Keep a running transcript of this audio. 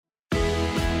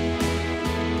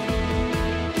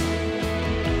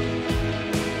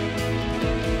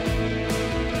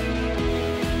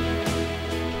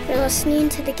listening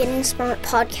to the Getting Smart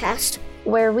podcast,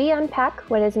 where we unpack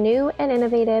what is new and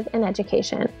innovative in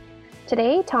education.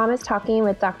 Today, Tom is talking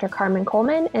with Dr. Carmen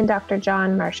Coleman and Dr.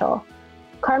 John Marshall.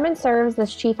 Carmen serves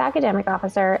as Chief Academic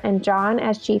Officer and John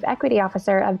as Chief Equity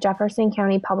Officer of Jefferson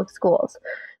County Public Schools.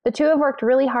 The two have worked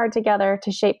really hard together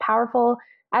to shape powerful,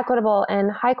 equitable,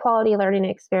 and high-quality learning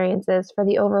experiences for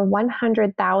the over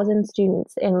 100,000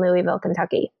 students in Louisville,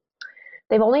 Kentucky.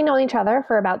 They've only known each other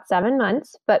for about 7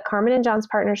 months, but Carmen and John's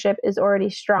partnership is already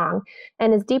strong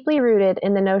and is deeply rooted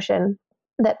in the notion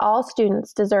that all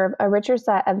students deserve a richer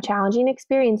set of challenging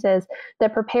experiences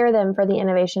that prepare them for the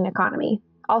innovation economy,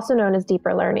 also known as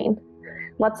deeper learning.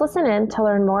 Let's listen in to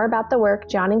learn more about the work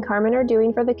John and Carmen are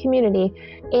doing for the community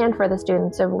and for the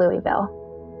students of Louisville.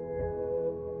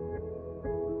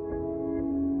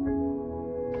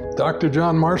 Dr.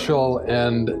 John Marshall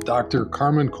and Dr.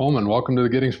 Carmen Coleman, welcome to the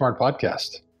Getting Smart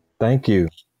podcast. Thank you.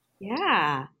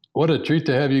 Yeah. What a treat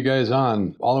to have you guys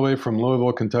on, all the way from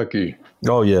Louisville, Kentucky.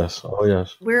 Oh, yes.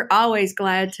 We're always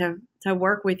glad to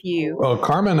work with you. Well,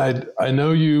 Carmen, I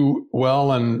know you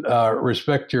well and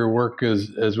respect your work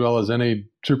as well as any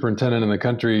superintendent in the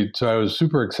country. So I was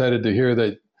super excited to hear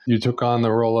that you took on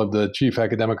the role of the Chief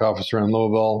Academic Officer in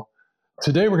Louisville.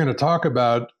 Today, we're going to talk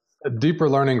about deeper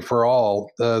learning for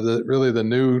all, really the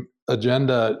new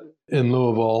agenda in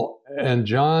Louisville. And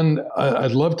John,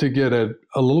 I'd love to get a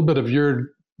little bit of your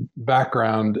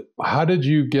background. How did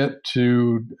you get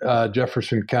to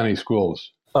Jefferson County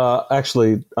Schools?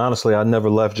 Actually, honestly, I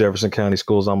never left Jefferson County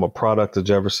Schools. I'm a product of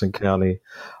Jefferson County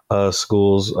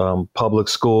Schools, public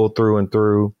school through and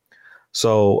through.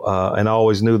 So, and I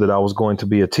always knew that I was going to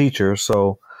be a teacher.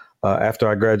 So after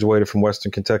I graduated from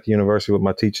Western Kentucky University with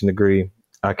my teaching degree,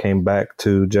 I came back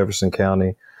to Jefferson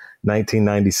County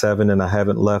 1997, and I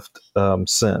haven't left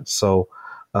since. So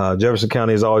Jefferson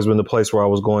County has always been the place where I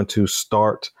was going to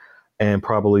start and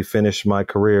probably finish my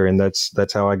career. And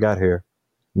that's how I got here.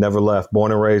 Never left.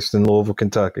 Born and raised in Louisville,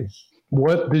 Kentucky.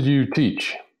 What did you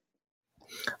teach?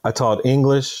 I taught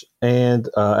English and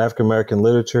African American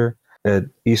literature at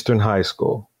Eastern High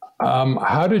School.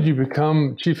 How did you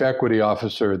become Chief Equity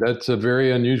Officer? That's a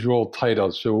very unusual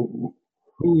title. So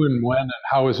who and when and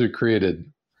how was it created?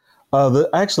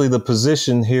 The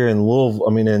position here in Louisville,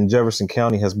 in Jefferson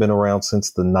County, has been around since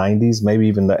the 90s, maybe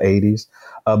even the 80s.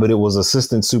 But it was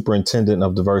Assistant Superintendent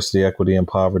of Diversity, Equity, and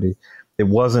Poverty. It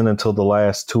wasn't until the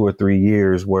last 2 or 3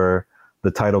 years where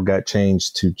the title got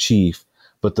changed to Chief.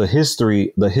 But the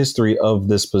history of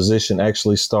this position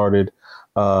actually started.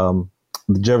 The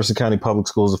Jefferson County Public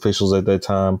Schools officials at that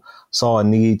time saw a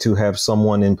need to have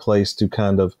someone in place to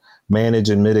kind of manage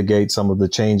and mitigate some of the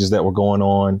changes that were going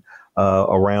on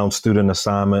around student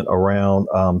assignment, around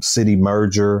city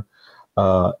merger,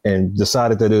 and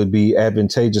decided that it would be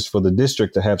advantageous for the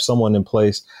district to have someone in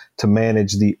place to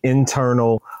manage the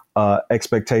internal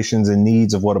expectations and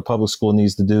needs of what a public school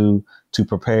needs to do to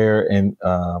prepare and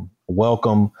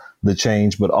welcome the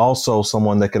change, but also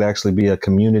someone that could actually be a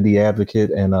community advocate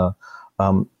and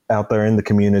out there in the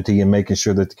community and making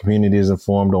sure that the community is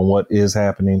informed on what is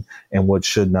happening and what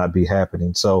should not be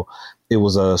happening. So it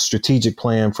was a strategic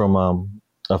plan from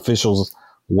officials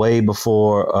way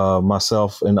before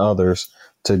myself and others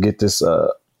to get this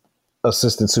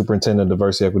Assistant Superintendent of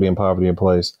Diversity, Equity, and Poverty in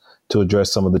place to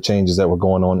address some of the changes that were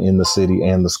going on in the city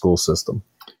and the school system.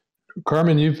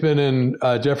 Carmen, you've been in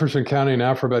Jefferson County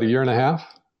now for about a year and a half?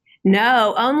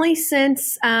 No, only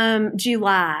since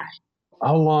July.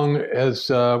 How long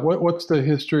has, what's the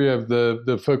history of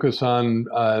the focus on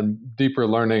deeper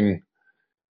learning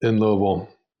in Louisville?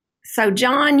 So,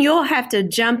 John, you'll have to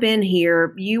jump in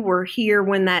here. You were here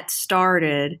when that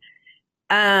started.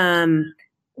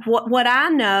 What I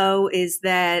know is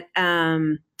that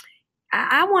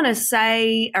I want to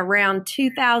say around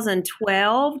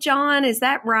 2012, John, is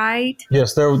that right?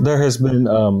 Yes, there has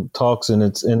been talks, and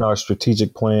it's in our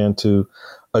strategic plan to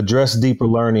address deeper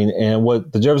learning. And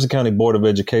what the Jefferson County Board of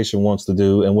Education wants to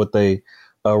do, and what they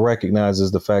recognize,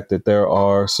 is the fact that there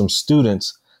are some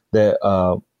students that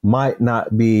might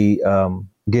not be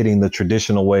getting the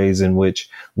traditional ways in which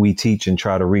we teach and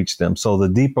try to reach them. So the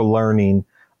deeper learning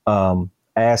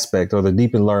aspect, or the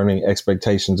deeper learning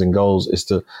expectations and goals, is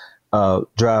to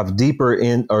drive deeper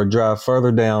in, or drive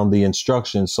further down the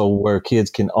instruction, so where kids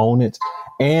can own it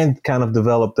and kind of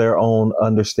develop their own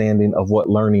understanding of what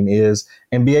learning is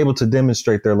and be able to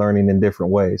demonstrate their learning in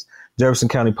different ways. Jefferson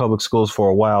County Public Schools for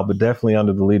a while, but definitely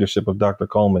under the leadership of Dr.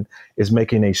 Coleman, is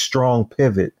making a strong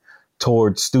pivot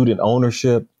towards student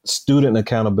ownership, student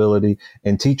accountability,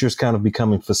 and teachers kind of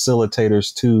becoming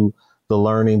facilitators to the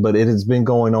learning. But it has been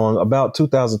going on about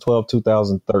 2012,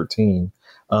 2013.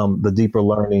 the deeper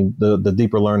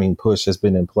learning push has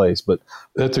been in place. But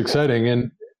that's exciting.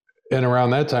 And around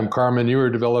that time, Carmen, you were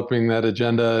developing that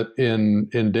agenda in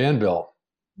Danville.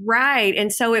 Right.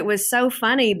 And so it was so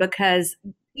funny because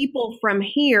people from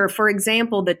here, for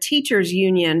example, the teachers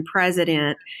union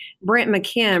president, Brent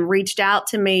McKim, reached out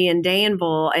to me in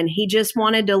Danville, and he just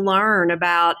wanted to learn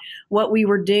about what we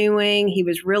were doing. He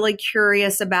was really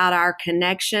curious about our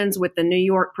connections with the New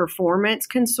York Performance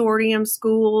Consortium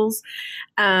schools.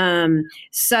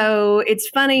 So it's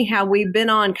funny how we've been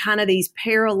on kind of these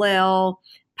parallel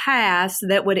paths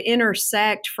that would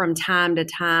intersect from time to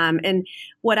time. And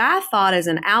what I thought as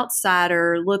an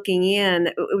outsider looking in,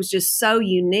 it was just so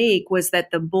unique, was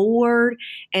that the board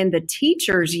and the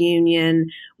teachers union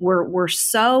were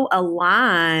so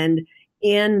aligned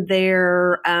in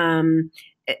their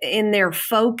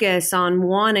focus on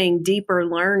wanting deeper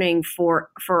learning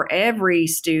for every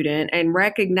student, and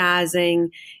recognizing,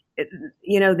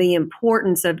 the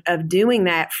importance of doing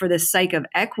that for the sake of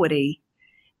equity.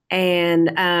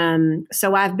 And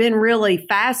so I've been really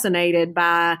fascinated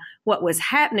by what was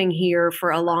happening here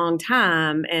for a long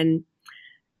time. And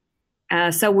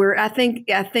so I think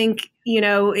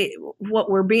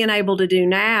what we're being able to do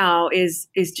now is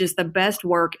just the best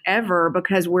work ever,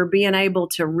 because we're being able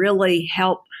to really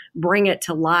help bring it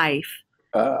to life.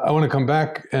 I want to come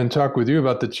back and talk with you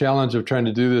about the challenge of trying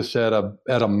to do this at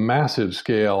a massive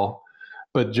scale.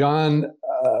 But John,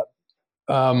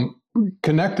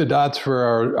 connect the dots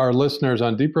for our listeners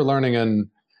on deeper learning and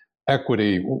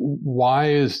equity.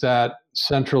 Why is that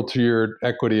central to your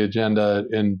equity agenda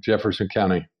in Jefferson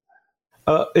County?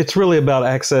 It's really about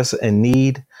access and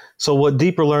need. So what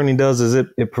deeper learning does is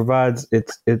it provides,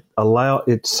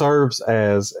 it serves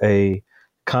as a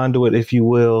conduit, if you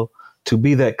will, to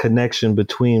be that connection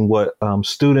between what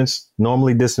students,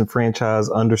 normally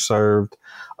disenfranchised, underserved,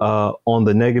 on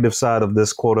the negative side of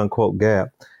this quote unquote gap.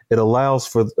 It allows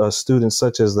for students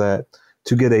such as that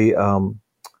to get a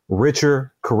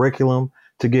richer curriculum,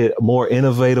 to get more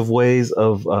innovative ways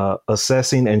of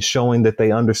assessing and showing that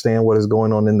they understand what is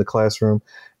going on in the classroom.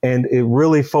 And it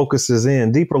really focuses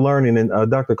in deeper learning. And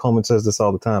Dr. Coleman says this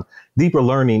all the time. Deeper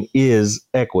learning is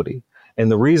equity. And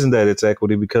the reason that it's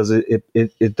equity, because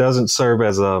it doesn't serve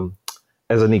as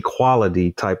an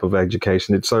equality type of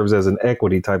education. It serves as an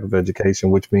equity type of education,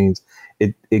 which means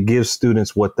it gives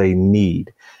students what they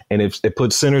need. And it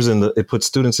puts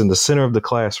students in the center of the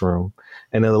classroom,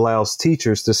 and it allows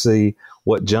teachers to see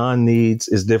what John needs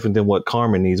is different than what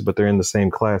Carmen needs, but they're in the same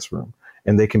classroom,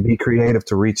 and they can be creative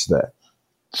to reach that.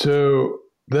 So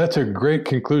that's a great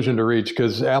conclusion to reach,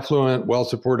 because affluent,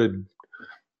 well-supported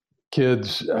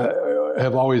kids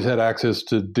have always had access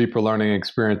to deeper learning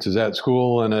experiences at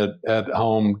school and at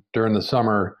home during the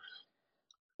summer.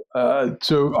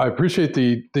 So I appreciate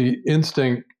the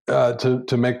instinct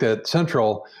to make that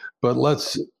central, but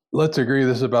let's agree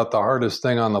this is about the hardest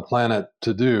thing on the planet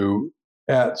to do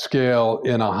at scale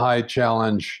in a high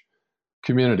challenge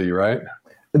community, right?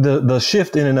 The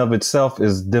shift in and of itself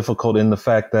is difficult in the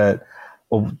fact that,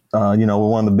 we're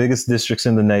one of the biggest districts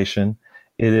in the nation.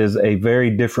 It is a very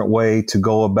different way to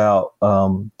go about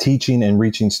teaching and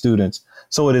reaching students.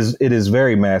 So it is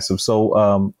very massive.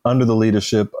 So under the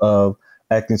leadership of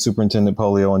Acting Superintendent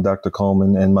Polio and Dr.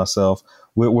 Coleman and myself,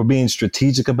 we're being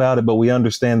strategic about it, but we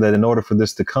understand that in order for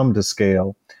this to come to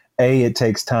scale, A, it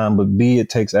takes time, but B, it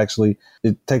takes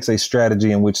a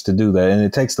strategy in which to do that. And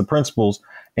it takes the principals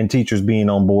and teachers being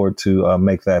on board to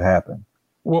make that happen.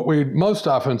 What we most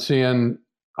often see in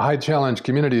high challenge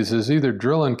communities is either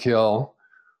drill and kill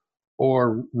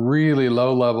or really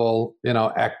low level,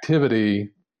 activity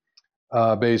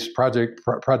based project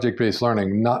based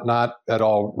learning, not at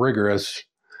all rigorous.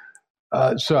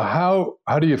 So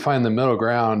how do you find the middle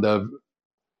ground of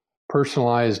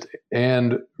personalized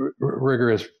and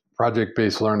rigorous project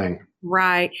based learning?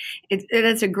 Right.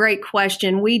 That's a great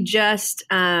question. We just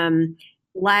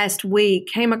last week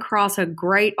came across a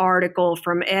great article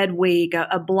from Ed Week,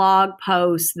 a blog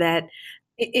post that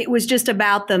it was just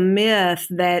about the myth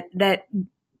that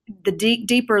the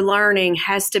deeper learning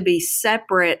has to be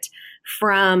separate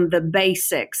from the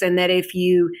basics, and that if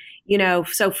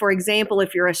so for example,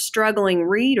 if you're a struggling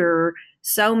reader,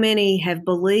 so many have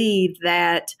believed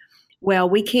that, well,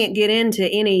 we can't get into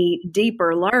any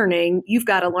deeper learning, you've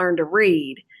got to learn to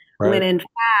read. Right. When in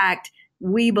fact,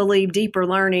 we believe deeper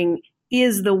learning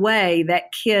is the way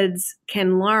that kids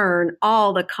can learn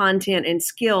all the content and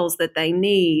skills that they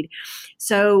need.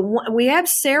 So we have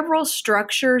several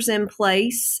structures in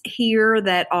place here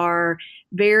that are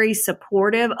very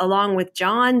supportive. Along with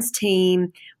John's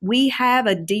team, we have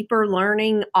a deeper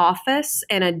learning office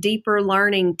and a deeper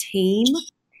learning team.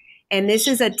 And this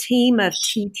is a team of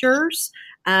teachers.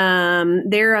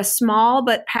 They're a small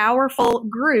but powerful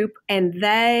group, and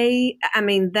they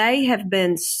have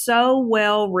been so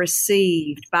well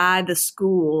received by the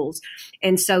schools.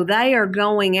 And so they are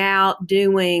going out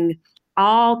doing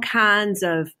all kinds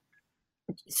of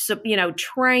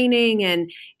training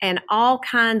and all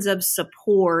kinds of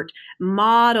support,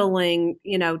 modeling,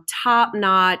 top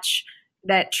notch,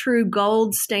 that true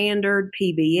gold standard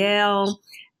PBL.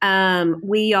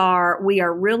 We are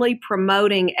really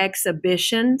promoting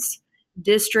exhibitions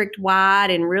district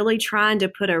wide and really trying to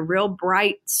put a real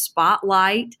bright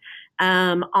spotlight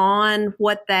on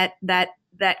what that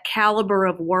caliber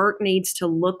of work needs to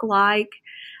look like.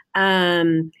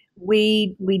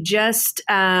 We just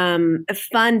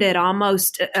funded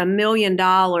almost $1 million.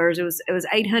 It was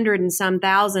 800 and some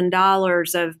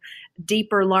 $1,000 of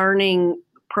deeper learning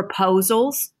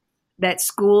proposals that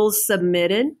schools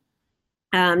submitted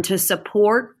to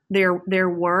support their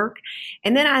work.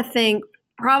 And then I think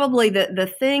probably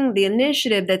the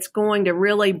initiative that's going to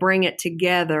really bring it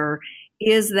together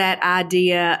is that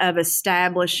idea of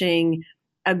establishing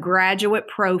a graduate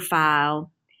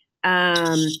profile,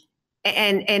 and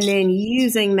then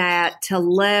using that to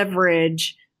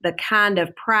leverage the kind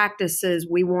of practices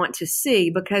we want to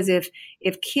see. Because if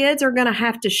kids are going to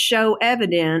have to show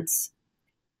evidence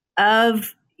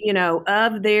of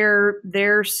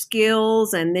their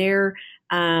skills and their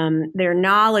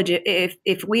knowledge,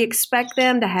 if we expect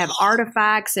them to have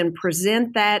artifacts and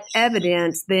present that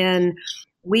evidence, then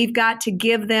we've got to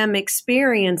give them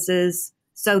experiences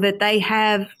so that they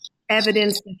have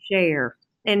evidence to share.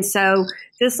 And so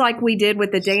just like we did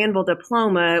with the Danville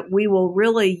diploma, we will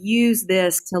really use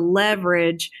this to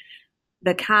leverage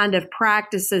the kind of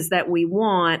practices that we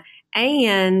want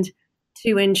and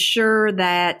to ensure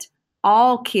that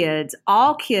all kids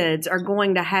are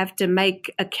going to have to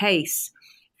make a case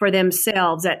for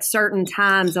themselves at certain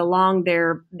times along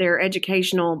their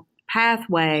educational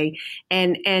pathway.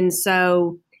 And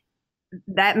so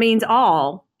that means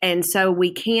all. And so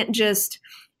we can't just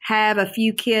have a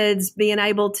few kids being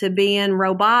able to be in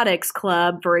robotics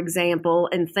club, for example,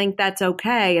 and think that's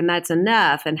okay and that's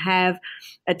enough, and have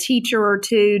a teacher or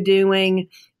two doing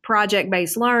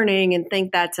project-based learning and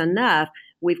think that's enough.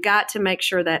 We've got to make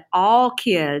sure that all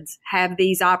kids have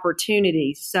these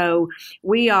opportunities. So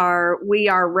we are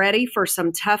ready for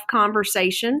some tough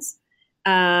conversations,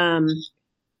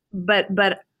 but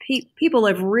people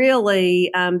have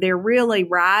really, they're really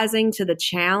rising to the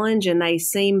challenge, and they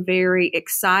seem very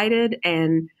excited.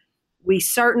 And we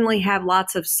certainly have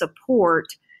lots of support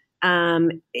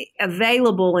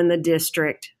available in the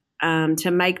district to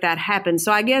make that happen.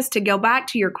 So I guess to go back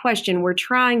to your question, we're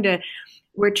trying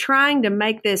to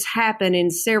make this happen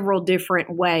in several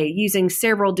different ways, using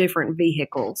several different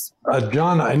vehicles.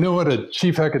 John, I know what a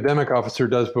chief academic officer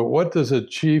does, but what does a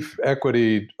chief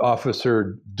equity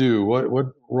officer do? What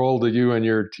role do you and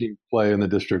your team play in the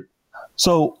district?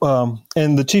 So,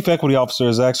 and the chief equity officer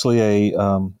is actually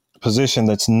a position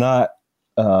that's not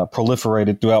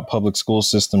proliferated throughout public school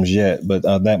systems yet, but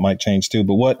that might change too.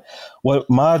 But what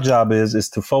my job is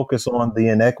to focus on the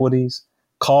inequities,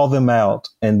 call them out,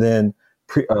 and then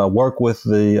work with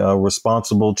the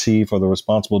responsible chief or the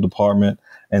responsible department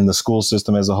and the school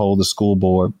system as a whole, the school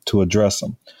board, to address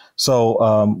them. So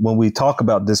when we talk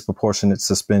about disproportionate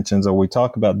suspensions, or we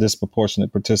talk about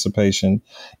disproportionate participation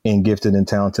in gifted and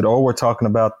talented, or we're talking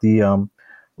about the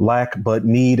lack but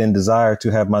need and desire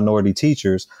to have minority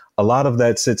teachers, a lot of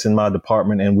that sits in my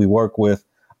department, and we work with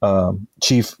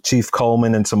Chief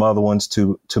Coleman and some other ones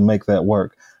to make that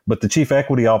work. But the chief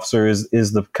equity officer is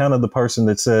the kind of the person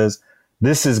that says,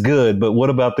 this is good, but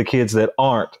what about the kids that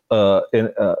aren't,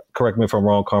 correct me if I'm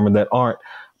wrong, Carmen, that aren't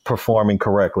performing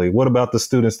correctly? What about the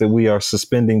students that we are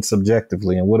suspending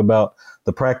subjectively? And what about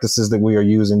the practices that we are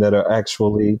using that are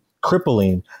actually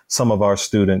crippling some of our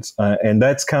students? And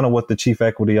that's kind of what the chief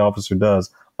equity officer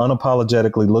does.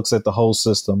 Unapologetically looks at the whole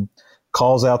system,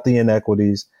 calls out the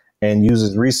inequities, and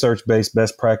uses research-based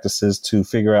best practices to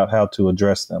figure out how to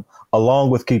address them, along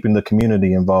with keeping the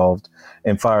community involved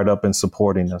and fired up and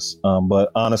supporting us.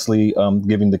 But honestly,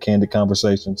 giving the candid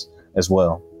conversations as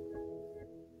well.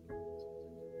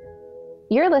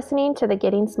 You're listening to the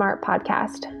Getting Smart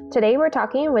podcast. Today we're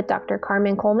talking with Dr.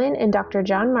 Carmen Coleman and Dr.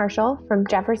 John Marshall from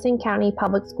Jefferson County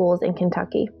Public Schools in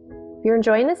Kentucky. If you're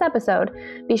enjoying this episode,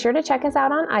 be sure to check us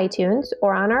out on iTunes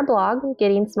or on our blog,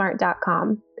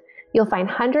 gettingsmart.com. You'll find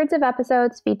hundreds of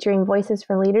episodes featuring voices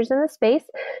from leaders in the space,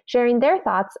 sharing their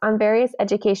thoughts on various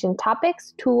education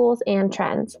topics, tools, and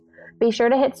trends. Be sure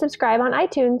to hit subscribe on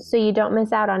iTunes so you don't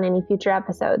miss out on any future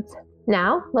episodes.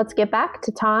 Now, let's get back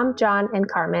to Tom, John, and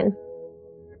Carmen.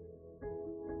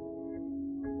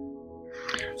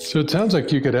 So it sounds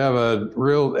like you could have a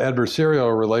real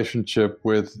adversarial relationship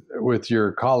with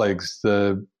your colleagues,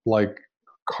 like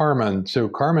Carmen. So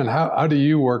Carmen, how do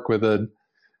you work with a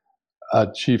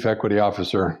chief equity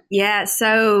officer? Yeah,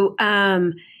 so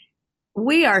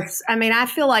we are, I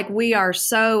feel like we are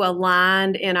so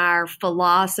aligned in our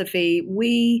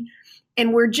philosophy.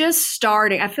 And we're just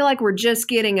starting. I feel like we're just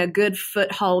getting a good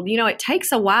foothold. It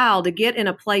takes a while to get in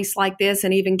a place like this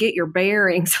and even get your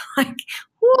bearings. Like,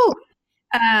 whoo.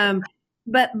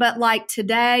 But like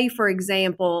today, for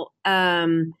example,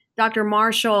 Dr.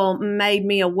 Marshall made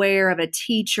me aware of a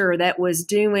teacher that was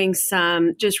doing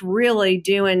some really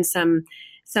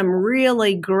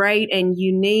great and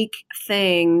unique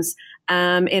things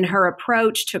in her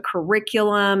approach to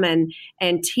curriculum and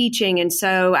teaching. And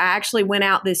so I actually went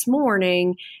out this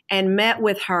morning and met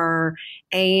with her,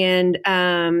 and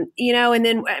and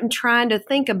then I'm trying to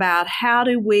think about how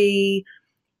do we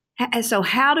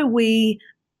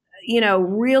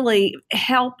really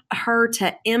help her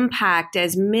to impact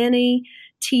as many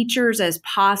teachers as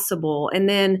possible. And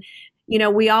then,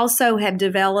 we also have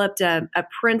developed a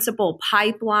principal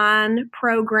pipeline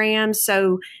program.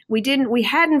 So we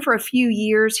hadn't for a few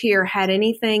years here had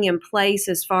anything in place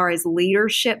as far as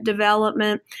leadership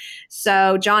development.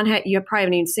 So John, you probably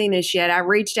haven't even seen this yet. I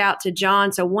reached out to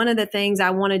John. So one of the things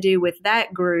I want to do with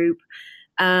that group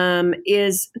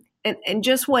is, and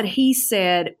just what he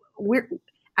said,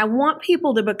 I want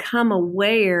people to become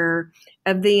aware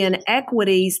of the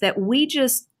inequities that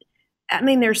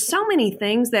there's so many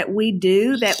things that we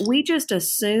do that we just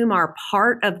assume are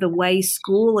part of the way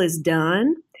school is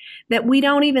done, that we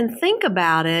don't even think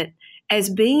about it as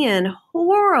being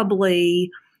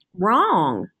horribly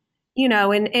wrong,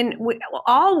 and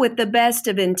all with the best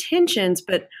of intentions,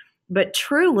 but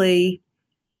truly,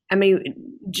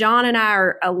 John and I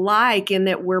are alike in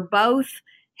that we're both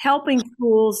helping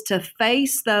schools to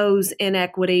face those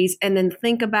inequities and then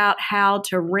think about how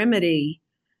to remedy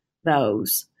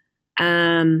those.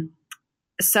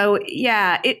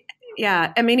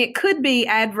 It could be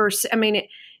adverse.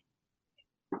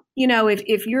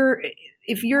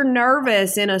 If you're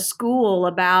nervous in a school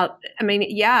about,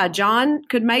 John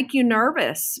could make you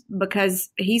nervous because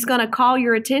he's going to call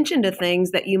your attention to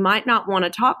things that you might not want to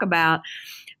talk about.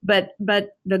 But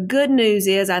the good news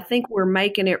is I think we're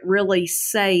making it really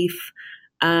safe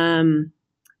to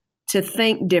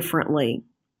think differently.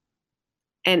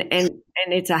 And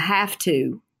it's a have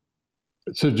to.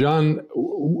 So John,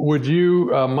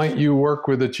 might you work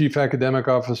with the chief academic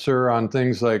officer on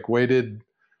things like weighted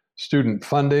student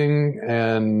funding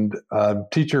and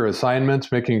teacher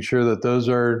assignments, making sure that those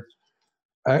are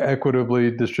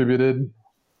equitably distributed?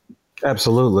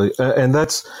 Absolutely. And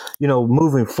that's,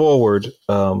 moving forward,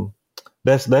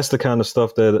 that's the kind of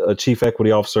stuff that a chief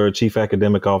equity officer, a chief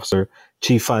academic officer,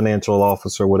 chief financial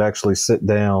officer would actually sit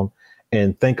down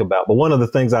and think about. But one of the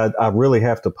things I really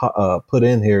have to put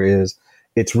in here is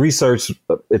it's research,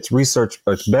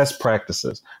 it's best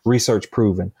practices, research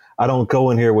proven. I don't go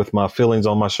in here with my feelings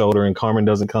on my shoulder, and Carmen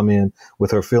doesn't come in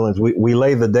with her feelings. We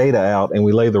lay the data out and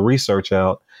we lay the research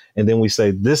out, and then we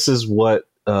say, this is what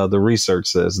the research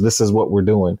says. This is what we're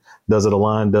doing. Does it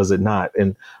align? Does it not?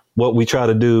 And what we try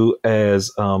to do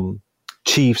as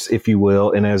chiefs, if you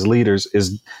will, and as leaders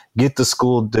is get the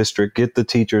school district, get the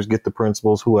teachers, get the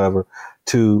principals, whoever,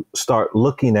 to start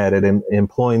looking at it and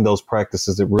employing those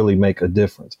practices that really make a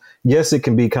difference. Yes, it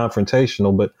can be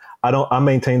confrontational, but I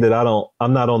maintain that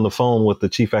I'm not on the phone with the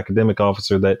chief academic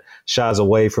officer that shies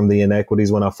away from the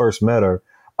inequities. When I first met her,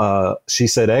 she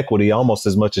said equity almost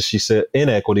as much as she said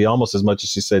inequity, almost as much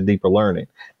as she said deeper learning,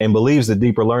 and believes that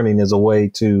deeper learning is a way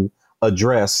to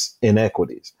address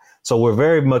inequities. So we're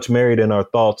very much married in our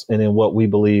thoughts and in what we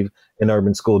believe an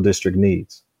urban school district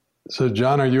needs. So,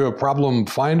 John, are you a problem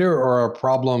finder or a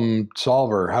problem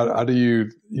solver? How do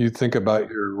you think about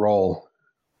your role?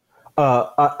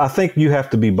 I think you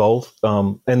have to be both.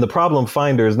 And the problem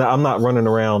finder is I'm not running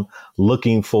around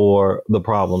looking for the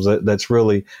problems. That's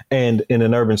really, and in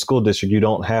an urban school district, you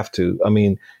don't have to.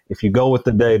 If you go with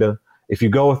the data,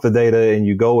 and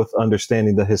you go with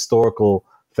understanding the historical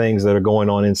things that are going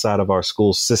on inside of our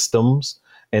school systems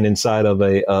and inside of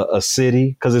a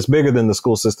city, because it's bigger than the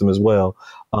school system as well.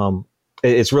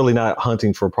 It's really not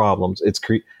hunting for problems.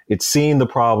 It's seeing the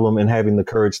problem and having the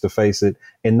courage to face it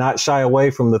and not shy away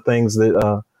from the things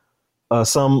that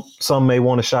some may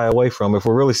want to shy away from. If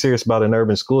we're really serious about an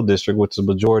urban school district, which the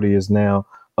majority is now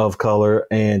of color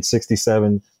and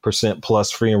 67%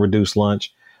 plus free and reduced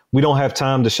lunch, we don't have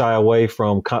time to shy away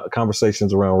from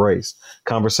conversations around race,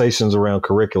 conversations around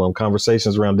curriculum,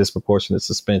 conversations around disproportionate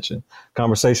suspension,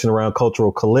 conversation around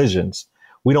cultural collisions.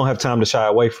 We don't have time to shy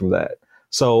away from that.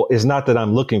 So it's not that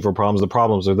I'm looking for problems. The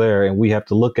problems are there, and we have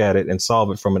to look at it and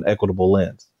solve it from an equitable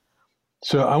lens.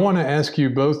 So I want to ask you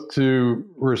both to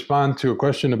respond to a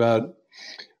question about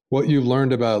what you've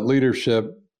learned about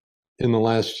leadership in the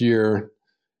last year.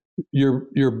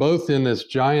 You're both in this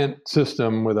giant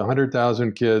system with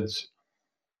 100,000 kids.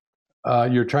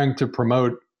 You're trying to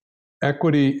promote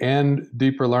equity and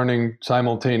deeper learning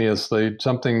simultaneously,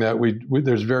 something that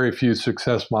there's very few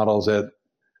success models at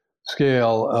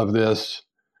scale of this.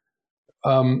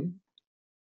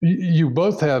 You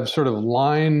both have sort of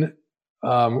line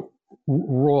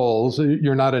roles.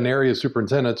 You're not an area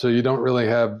superintendent, so you don't really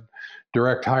have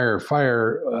direct hire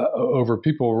fire over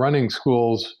people running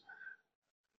schools,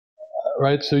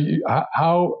 right? So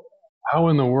how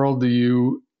in the world do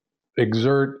you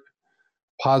exert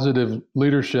positive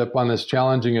leadership on this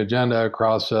challenging agenda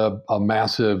across a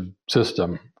massive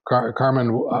system? Carmen,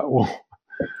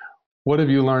 what have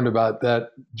you learned about that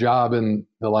job in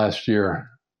the last year?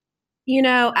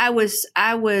 I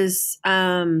was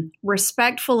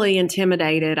respectfully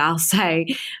intimidated, I'll say,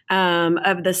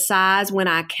 of the size when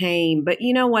I came. But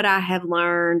what I have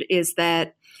learned is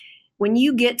that when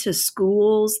you get to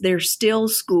schools, they're still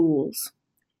schools.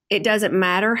 It doesn't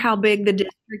matter how big the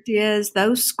district is.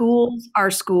 Those schools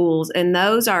are schools, and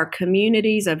those are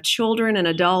communities of children and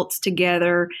adults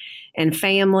together and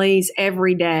families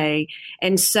every day.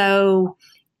 And so,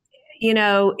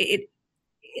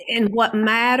 and what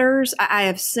matters, I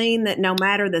have seen that no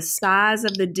matter the size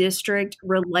of the district,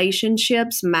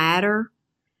 relationships matter.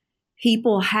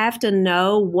 People have to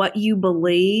know what you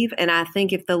believe. And I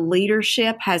think if the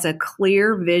leadership has a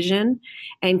clear vision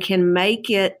and can make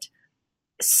it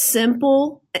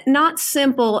simple, not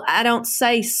simple, I don't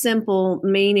say simple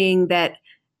meaning that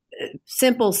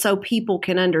simple so people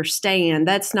can understand.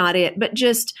 That's not it. But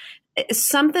just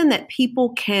something that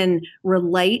people can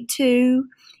relate to.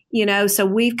 So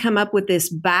we've come up with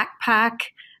this backpack,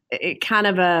 kind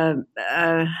of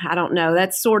I don't know,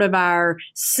 that's sort of our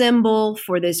symbol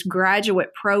for this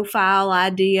graduate profile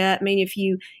idea. I mean, if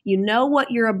you know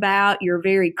what you're about, you're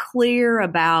very clear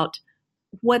about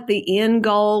what the end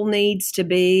goal needs to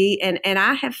be. And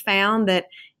I have found that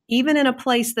even in a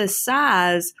place this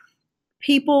size,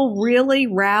 people really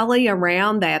rally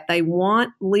around that. They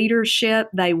want leadership.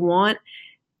 They want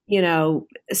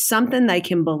something they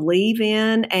can believe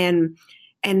in, and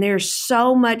there's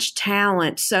so much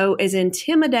talent. So as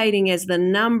intimidating as the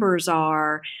numbers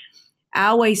are, I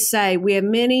always say we have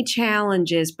many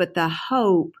challenges, but the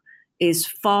hope is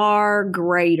far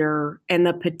greater, and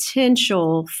the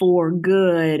potential for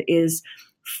good is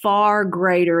far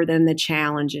greater than the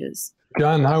challenges.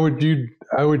 John, how would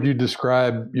you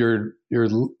describe your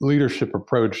leadership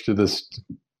approach to this?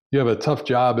 You have a tough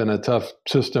job in a tough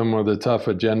system with a tough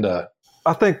agenda.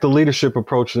 I think the leadership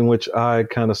approach in which I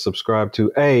kind of subscribe to,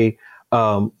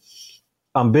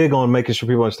 I'm big on making sure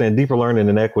people understand deeper learning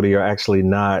and equity are actually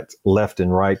not left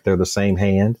and right. They're the same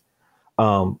hand.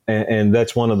 And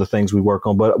that's one of the things we work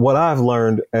on. But what I've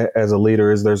learned as a leader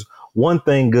is there's one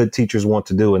thing good teachers want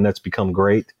to do, and that's become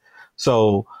great.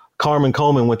 So Carmen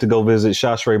Coleman went to go visit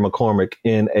Shashray McCormick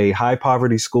in a high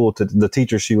poverty school, to the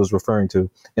teacher she was referring to,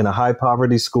 in a high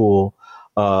poverty school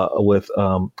with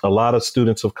a lot of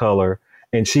students of color.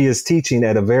 And she is teaching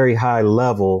at a very high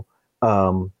level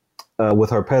with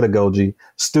her pedagogy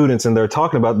students. And they're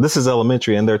talking about, this is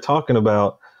elementary, and they're talking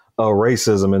about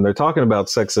racism, and they're talking about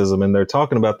sexism, and they're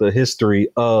talking about the history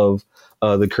of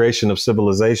the creation of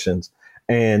civilizations.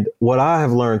 And what I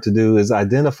have learned to do is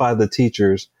identify the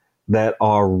teachers that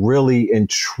are really and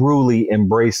truly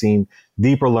embracing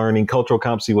deeper learning, cultural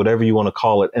competency, whatever you want to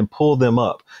call it, and pull them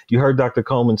up. You heard Dr.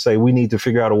 Coleman say we need to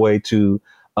figure out a way to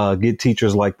get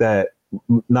teachers like that,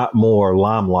 not more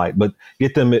limelight, but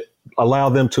get them, allow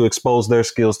them to expose their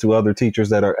skills to other teachers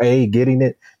that are getting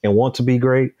it and want to be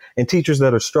great, and teachers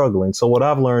that are struggling. So what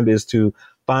I've learned is to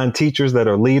find teachers that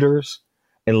are leaders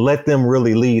and let them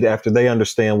really lead after they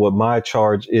understand what my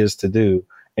charge is to do.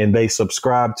 And they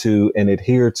subscribe to and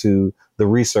adhere to the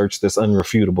research that's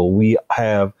unrefutable. We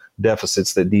have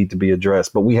deficits that need to be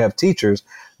addressed, but we have teachers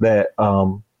that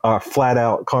are flat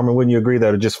out, Carmen, wouldn't you agree,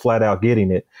 that are just flat out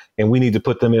getting it? And we need to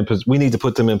put them in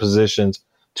positions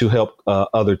to help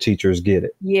other teachers get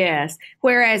it. Yes.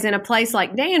 Whereas in a place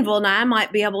like Danville, now I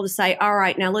might be able to say, all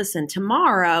right, now listen,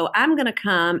 tomorrow I'm going to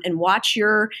come and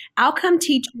I'll come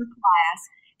teach your class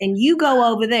and you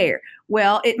go over there.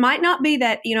 Well, it might not be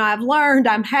that, I've learned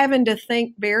I'm having to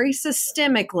think very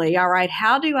systemically. All right,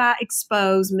 how do I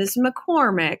expose Ms.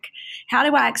 McCormick? How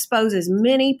do I expose as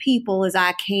many people as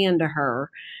I can to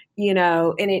her? And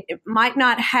it might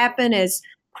not happen as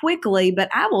quickly, but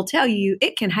I will tell you,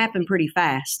 it can happen pretty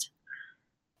fast.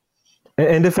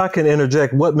 And if I can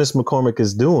interject, what Ms. McCormick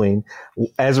is doing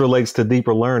as relates to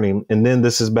deeper learning, and then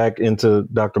this is back into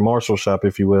Dr. Marshall's shop,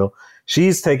 if you will.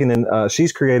 She's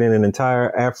she's creating an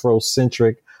entire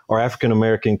Afrocentric or African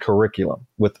American curriculum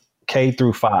with K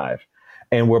through 5,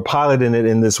 and we're piloting it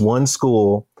in this one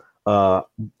school,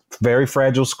 very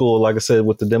fragile school, like I said,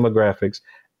 with the demographics.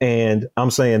 And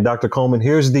I'm saying, Dr. Coleman,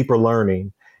 here's deeper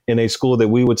learning in a school that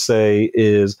we would say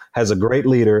has a great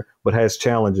leader, but has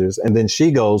challenges. And then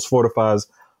she goes, fortifies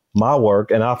my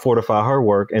work, and I fortify her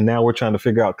work. And now we're trying to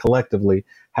figure out collectively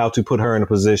how to put her in a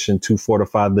position to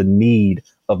fortify the need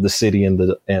of the city and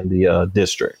the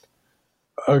district.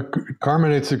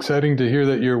 Carmen, it's exciting to hear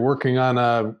that you're working on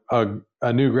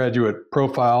a new graduate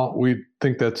profile. We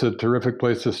think that's a terrific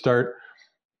place to start.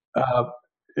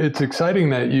 It's exciting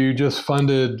that you just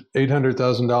funded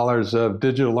 $800,000 of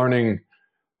digital learning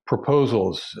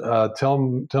proposals. Tell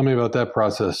me about that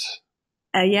process.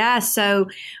 So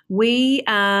we,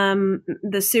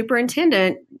 the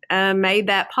superintendent made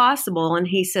that possible. And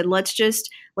he said, let's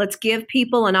give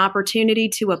people an opportunity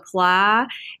to apply.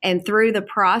 And through the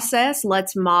process,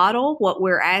 let's model what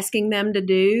we're asking them to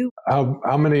do.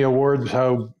 How many awards,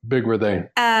 how big were they?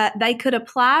 They could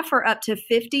apply for up to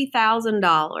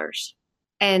 $50,000.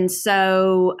 And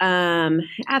so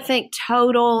I think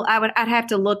total, I'd have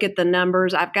to look at the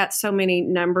numbers. I've got so many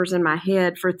numbers in my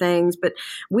head for things, but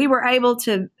we were able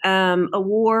to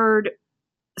award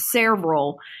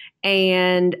several.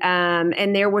 And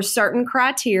there were certain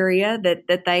criteria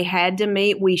that they had to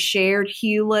meet. We shared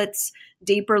Hewlett's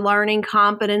deeper learning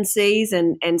competencies.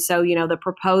 And so, the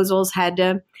proposals had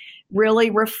to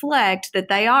really reflect that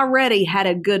they already had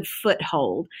a good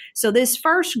foothold. So this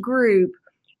first group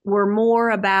were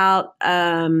more about,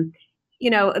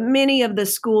 many of the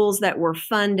schools that were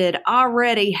funded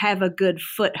already have a good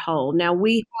foothold. Now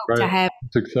we hope to have.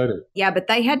 It's exciting. Yeah, but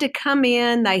they had to come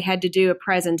in. They had to do a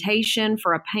presentation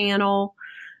for a panel.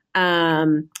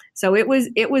 So it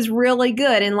was really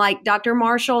good. And like Dr.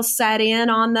 Marshall sat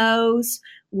in on those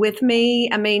with me.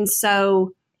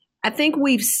 So I think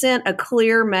we've sent a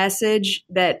clear message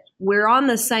that we're on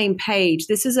the same page.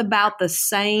 This is about the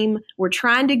same. We're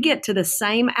trying to get to the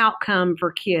same outcome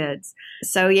for kids.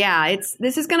 So yeah,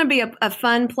 this is going to be a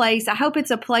fun place. I hope it's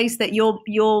a place that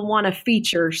you'll want to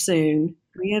feature soon.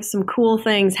 We have some cool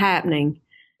things happening.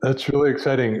 That's really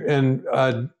exciting. And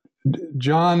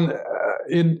John,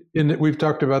 we've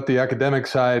talked about the academic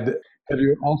side. Have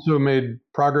you also made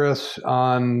progress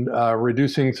on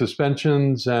reducing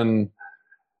suspensions and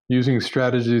using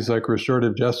strategies like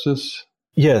restorative justice?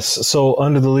 Yes. So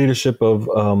under the leadership of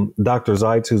Dr.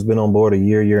 Zeitz, who's been on board a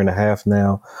year and a half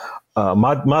now,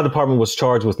 my department was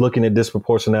charged with looking at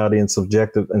disproportionality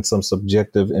and some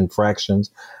subjective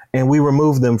infractions. And we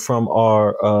removed them from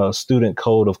our student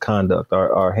code of conduct,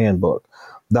 our handbook.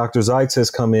 Dr. Zeitz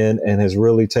has come in and has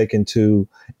really taken to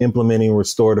implementing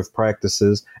restorative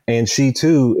practices. And she,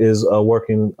 too, is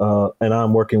working, and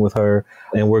I'm working with her,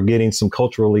 and we're getting some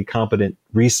culturally competent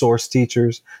resource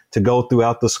teachers to go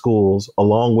throughout the schools,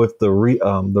 along with the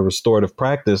restorative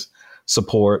practice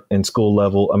support and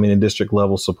district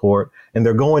level support. And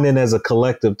they're going in as a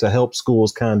collective to help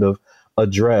schools kind of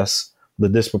address the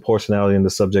disproportionality and the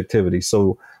subjectivity.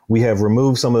 So we have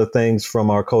removed some of the things from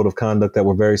our code of conduct that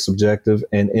were very subjective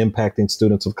and impacting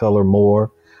students of color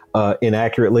more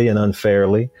inaccurately and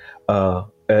unfairly at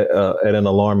an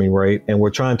alarming rate. And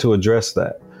we're trying to address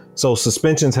that. So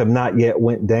suspensions have not yet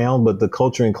went down, but the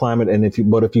culture and climate. And if you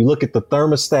look at the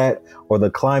thermostat or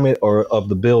the climate of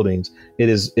the buildings, it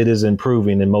is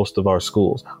improving in most of our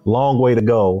schools. Long way to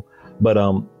go. But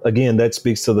again, that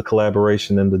speaks to the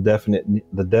collaboration and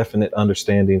the definite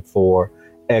understanding for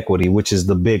equity, which is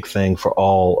the big thing for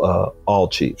all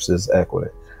chiefs, is equity.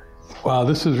 Wow,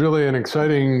 this is really an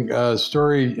exciting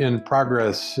story in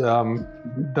progress.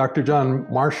 Dr. John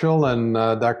Marshall and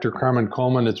Dr. Carmen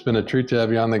Coleman, it's been a treat to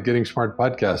have you on the Getting Smart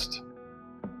podcast.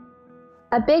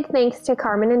 A big thanks to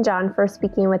Carmen and John for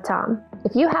speaking with Tom.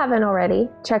 If you haven't already,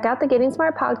 check out the Getting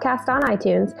Smart podcast on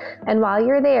iTunes, and while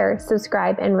you're there,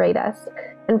 subscribe and rate us.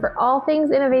 And for all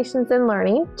things innovations and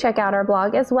learning, check out our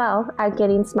blog as well at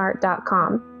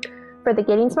gettingsmart.com. For the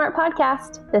Getting Smart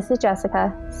podcast, this is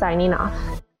Jessica signing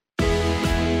off.